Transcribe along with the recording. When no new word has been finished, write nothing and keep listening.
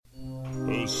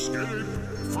Escape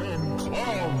from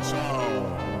Clown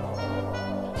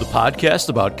Sound. The podcast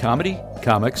about comedy,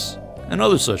 comics, and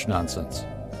other such nonsense.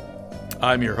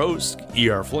 I'm your host,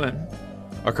 E.R. Flynn,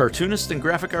 a cartoonist and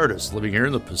graphic artist living here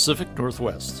in the Pacific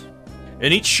Northwest.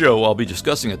 In each show, I'll be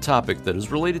discussing a topic that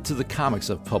is related to the comics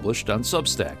I've published on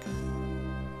Substack.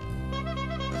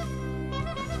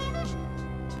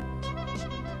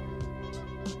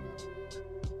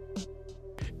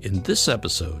 In this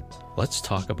episode, let's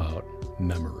talk about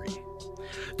memory.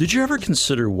 Did you ever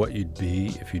consider what you'd be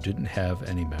if you didn't have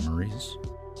any memories?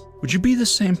 Would you be the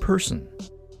same person?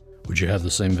 Would you have the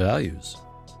same values?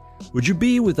 Would you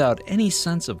be without any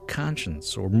sense of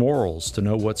conscience or morals to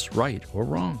know what's right or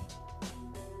wrong?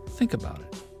 Think about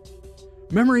it.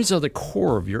 Memories are the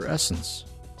core of your essence.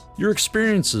 Your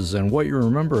experiences and what you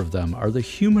remember of them are the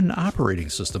human operating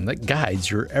system that guides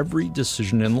your every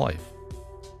decision in life.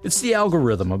 It's the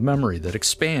algorithm of memory that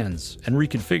expands and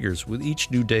reconfigures with each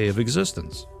new day of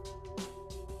existence.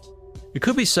 It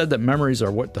could be said that memories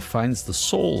are what defines the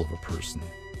soul of a person.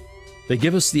 They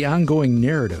give us the ongoing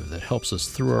narrative that helps us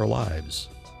through our lives.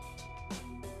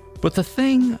 But the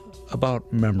thing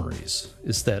about memories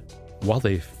is that while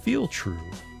they feel true,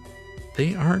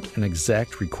 they aren't an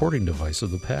exact recording device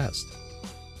of the past.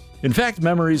 In fact,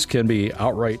 memories can be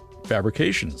outright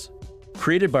fabrications,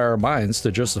 created by our minds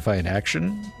to justify an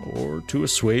action or to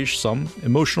assuage some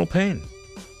emotional pain.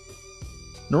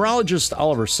 Neurologist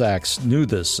Oliver Sacks knew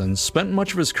this and spent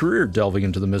much of his career delving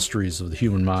into the mysteries of the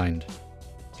human mind.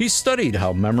 He studied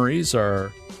how memories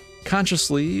are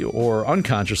consciously or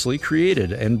unconsciously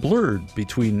created and blurred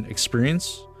between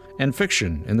experience and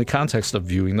fiction in the context of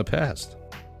viewing the past.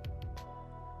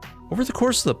 Over the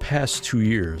course of the past 2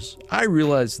 years, I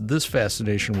realized this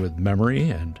fascination with memory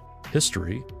and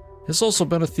history has also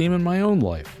been a theme in my own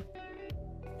life.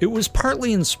 It was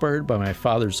partly inspired by my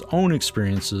father's own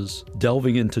experiences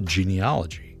delving into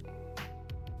genealogy.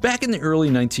 Back in the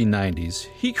early 1990s,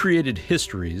 he created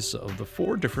histories of the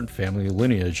 4 different family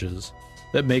lineages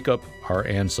that make up our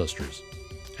ancestors.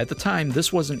 At the time,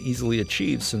 this wasn't easily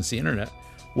achieved since the internet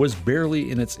was barely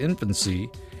in its infancy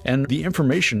and the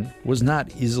information was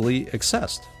not easily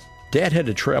accessed. Dad had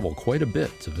to travel quite a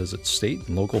bit to visit state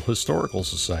and local historical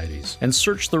societies and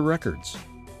search their records.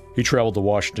 He traveled to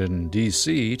Washington,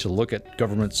 D.C. to look at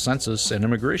government census and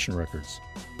immigration records.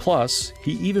 Plus,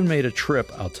 he even made a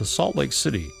trip out to Salt Lake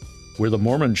City, where the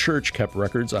Mormon Church kept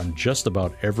records on just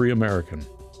about every American.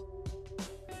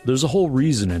 There's a whole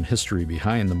reason and history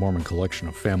behind the Mormon collection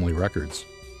of family records,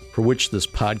 for which this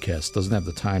podcast doesn't have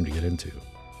the time to get into.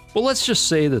 But let's just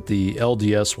say that the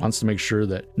LDS wants to make sure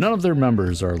that none of their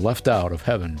members are left out of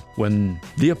heaven when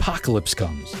the apocalypse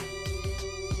comes.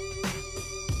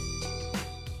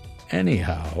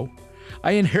 Anyhow,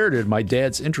 I inherited my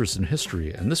dad's interest in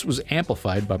history, and this was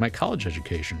amplified by my college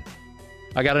education.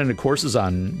 I got into courses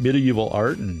on medieval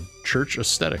art and church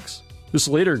aesthetics. This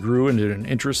later grew into an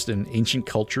interest in ancient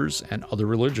cultures and other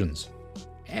religions.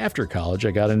 After college,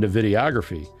 I got into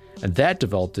videography, and that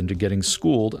developed into getting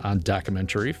schooled on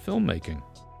documentary filmmaking.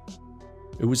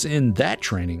 It was in that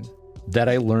training that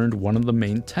I learned one of the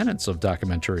main tenets of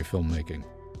documentary filmmaking.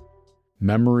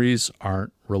 Memories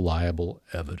aren't reliable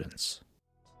evidence.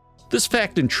 This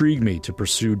fact intrigued me to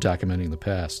pursue documenting the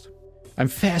past. I'm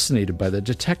fascinated by the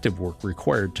detective work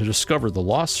required to discover the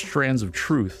lost strands of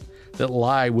truth that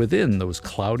lie within those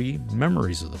cloudy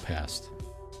memories of the past.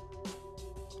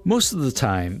 Most of the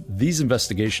time, these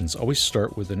investigations always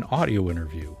start with an audio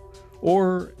interview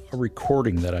or a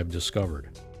recording that I've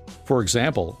discovered. For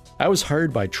example, I was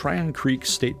hired by Tryon Creek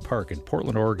State Park in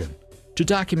Portland, Oregon, to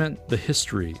document the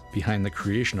history behind the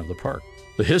creation of the park.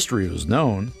 The history was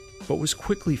known, but was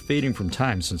quickly fading from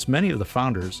time since many of the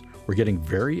founders were getting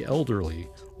very elderly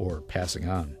or passing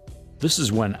on. This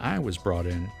is when I was brought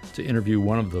in to interview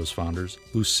one of those founders,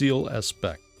 Lucile S.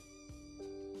 Beck.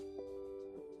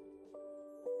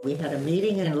 We had a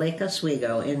meeting in Lake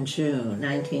Oswego in June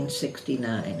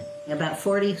 1969. About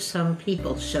 40-some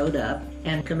people showed up,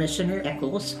 and Commissioner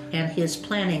Eccles and his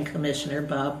planning commissioner,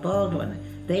 Bob Baldwin.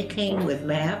 They came with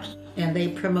maps, and they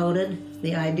promoted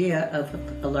the idea of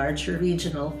a larger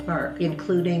regional park,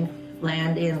 including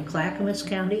land in Clackamas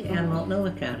County and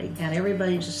Multnomah County. And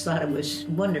everybody just thought it was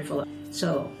wonderful.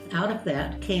 So out of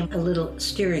that came a little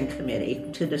steering committee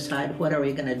to decide what are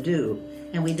we going to do.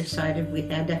 And we decided we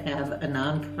had to have a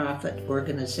nonprofit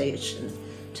organization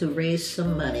to raise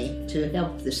some money to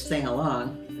help this thing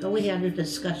along. So we had a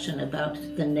discussion about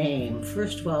the name.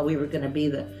 First of all, we were going to be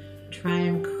the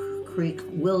Tryon Creek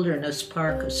Wilderness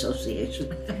Park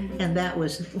Association, and that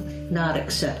was not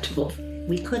acceptable.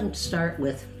 We couldn't start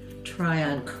with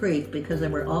Tryon Creek because there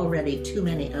were already too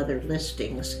many other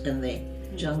listings in the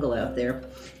jungle out there.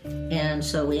 And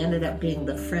so we ended up being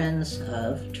the friends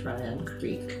of Tryon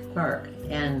Creek Park,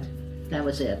 and that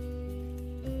was it.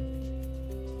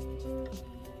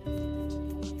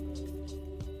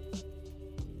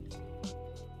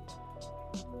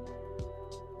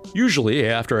 Usually,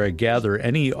 after I gather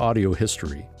any audio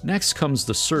history, next comes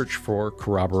the search for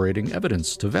corroborating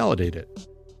evidence to validate it.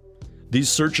 These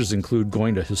searches include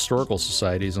going to historical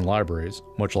societies and libraries,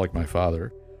 much like my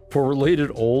father, for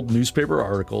related old newspaper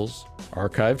articles,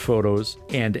 archived photos,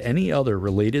 and any other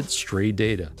related stray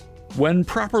data. When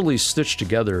properly stitched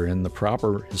together in the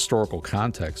proper historical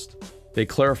context, they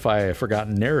clarify a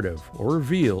forgotten narrative or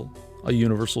reveal a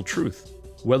universal truth.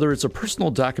 Whether it's a personal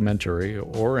documentary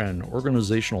or an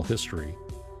organizational history,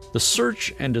 the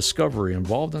search and discovery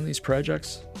involved in these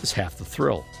projects is half the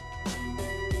thrill.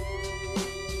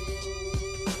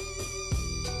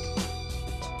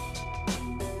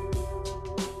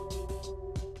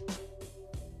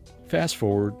 Fast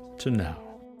forward to now.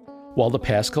 While the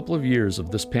past couple of years of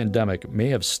this pandemic may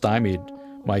have stymied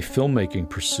my filmmaking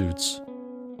pursuits,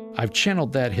 I've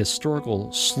channeled that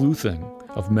historical sleuthing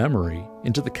of memory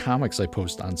into the comics I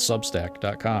post on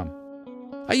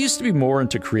Substack.com. I used to be more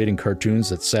into creating cartoons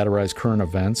that satirize current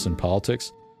events and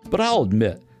politics, but I'll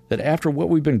admit that after what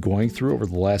we've been going through over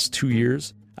the last 2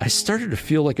 years, I started to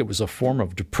feel like it was a form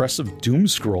of depressive doom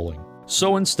scrolling.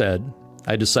 So instead,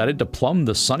 I decided to plumb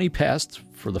the sunny past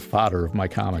for the fodder of my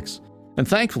comics. And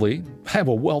thankfully, I have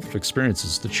a wealth of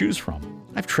experiences to choose from.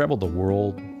 I've traveled the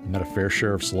world, met a fair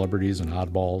share of celebrities and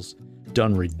oddballs,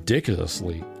 done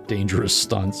ridiculously dangerous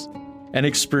stunts, and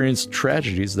experienced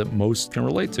tragedies that most can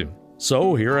relate to.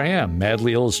 So here I am,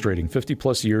 madly illustrating 50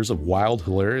 plus years of wild,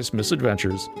 hilarious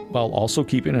misadventures, while also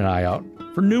keeping an eye out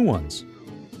for new ones.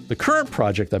 The current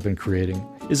project I've been creating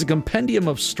is a compendium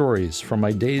of stories from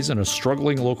my days in a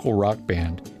struggling local rock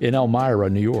band in Elmira,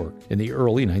 New York, in the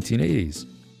early 1980s.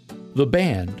 The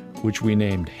band, which we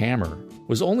named Hammer,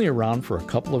 was only around for a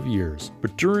couple of years,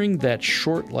 but during that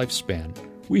short lifespan,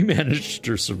 we managed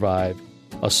to survive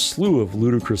a slew of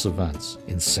ludicrous events,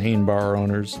 insane bar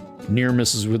owners, near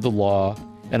misses with the law,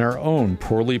 and our own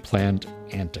poorly planned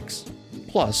antics.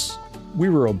 Plus, we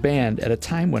were a band at a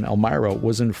time when Elmira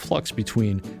was in flux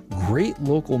between great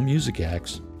local music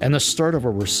acts and the start of a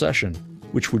recession,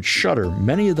 which would shutter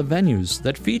many of the venues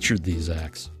that featured these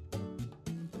acts.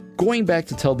 Going back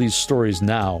to tell these stories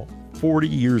now, 40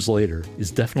 years later,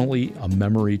 is definitely a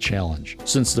memory challenge,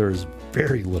 since there is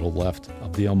very little left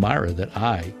of the Elmira that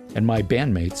I and my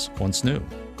bandmates once knew.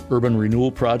 Urban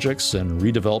renewal projects and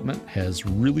redevelopment has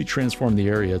really transformed the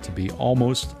area to be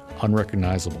almost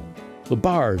unrecognizable. The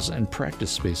bars and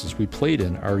practice spaces we played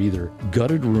in are either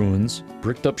gutted ruins,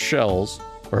 bricked up shells,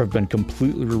 or have been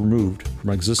completely removed from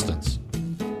existence.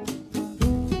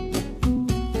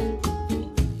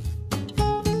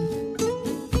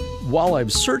 While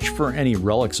I've searched for any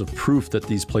relics of proof that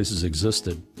these places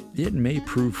existed, it may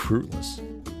prove fruitless.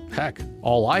 Heck,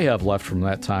 all I have left from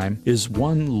that time is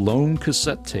one lone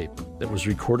cassette tape that was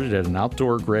recorded at an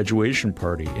outdoor graduation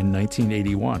party in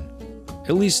 1981.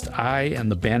 At least I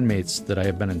and the bandmates that I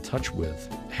have been in touch with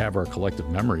have our collective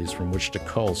memories from which to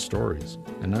cull stories,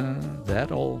 and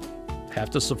that'll have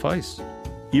to suffice.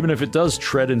 Even if it does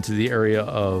tread into the area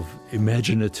of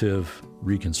imaginative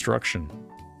reconstruction.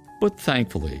 But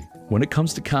thankfully, when it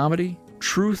comes to comedy,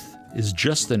 truth is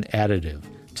just an additive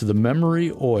to the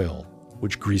memory oil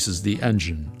which greases the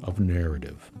engine of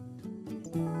narrative.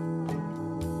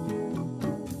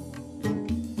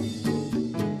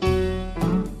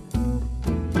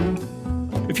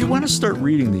 If you want to start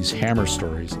reading these Hammer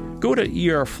stories, go to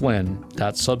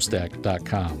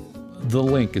erflynn.substack.com. The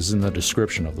link is in the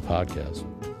description of the podcast.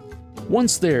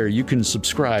 Once there, you can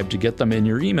subscribe to get them in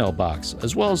your email box,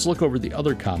 as well as look over the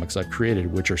other comics I've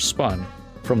created which are spun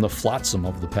from the flotsam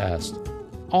of the past.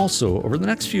 Also, over the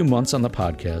next few months on the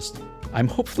podcast, I'm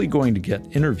hopefully going to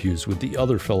get interviews with the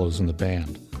other fellows in the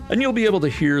band, and you'll be able to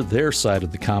hear their side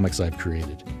of the comics I've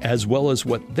created, as well as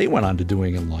what they went on to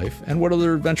doing in life and what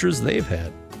other adventures they've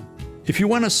had. If you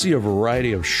want to see a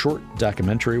variety of short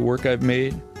documentary work I've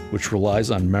made, which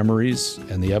relies on memories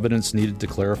and the evidence needed to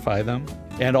clarify them,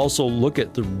 and also look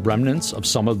at the remnants of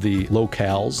some of the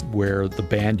locales where the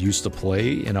band used to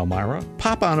play in Elmira,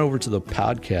 pop on over to the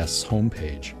podcast's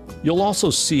homepage. You'll also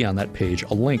see on that page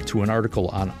a link to an article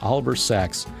on Oliver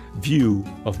Sacks' view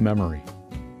of memory.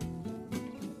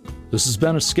 This has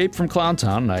been Escape from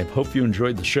Clowntown, and I hope you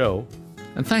enjoyed the show,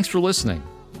 and thanks for listening.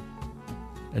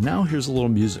 And now here's a little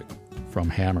music from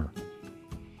Hammer.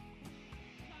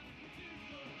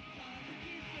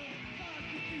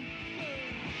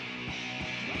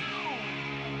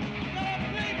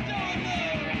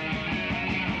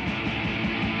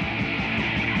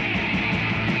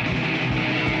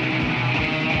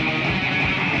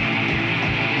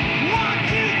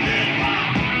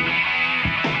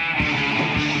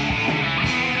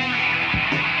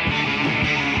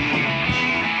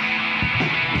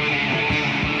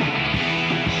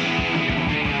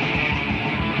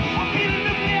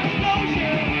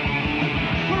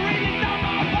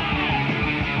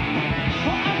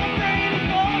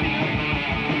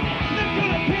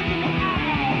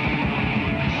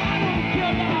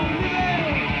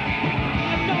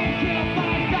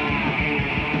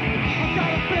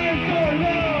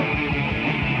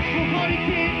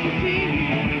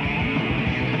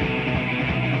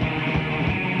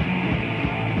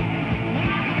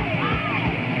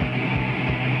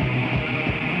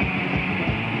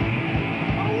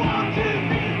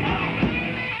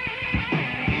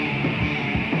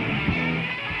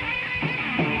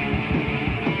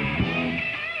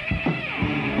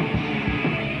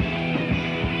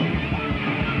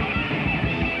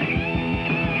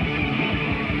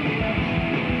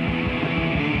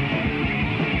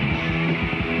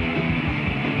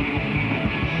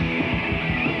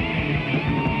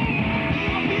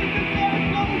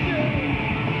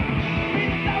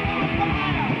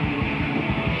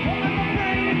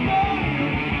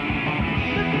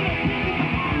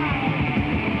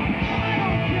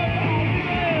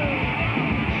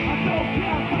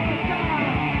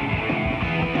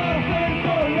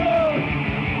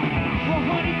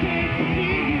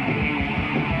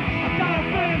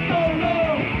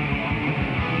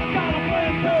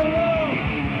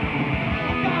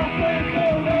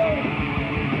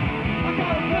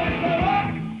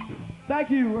 Thank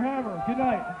you. We're hammered. Good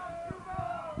night.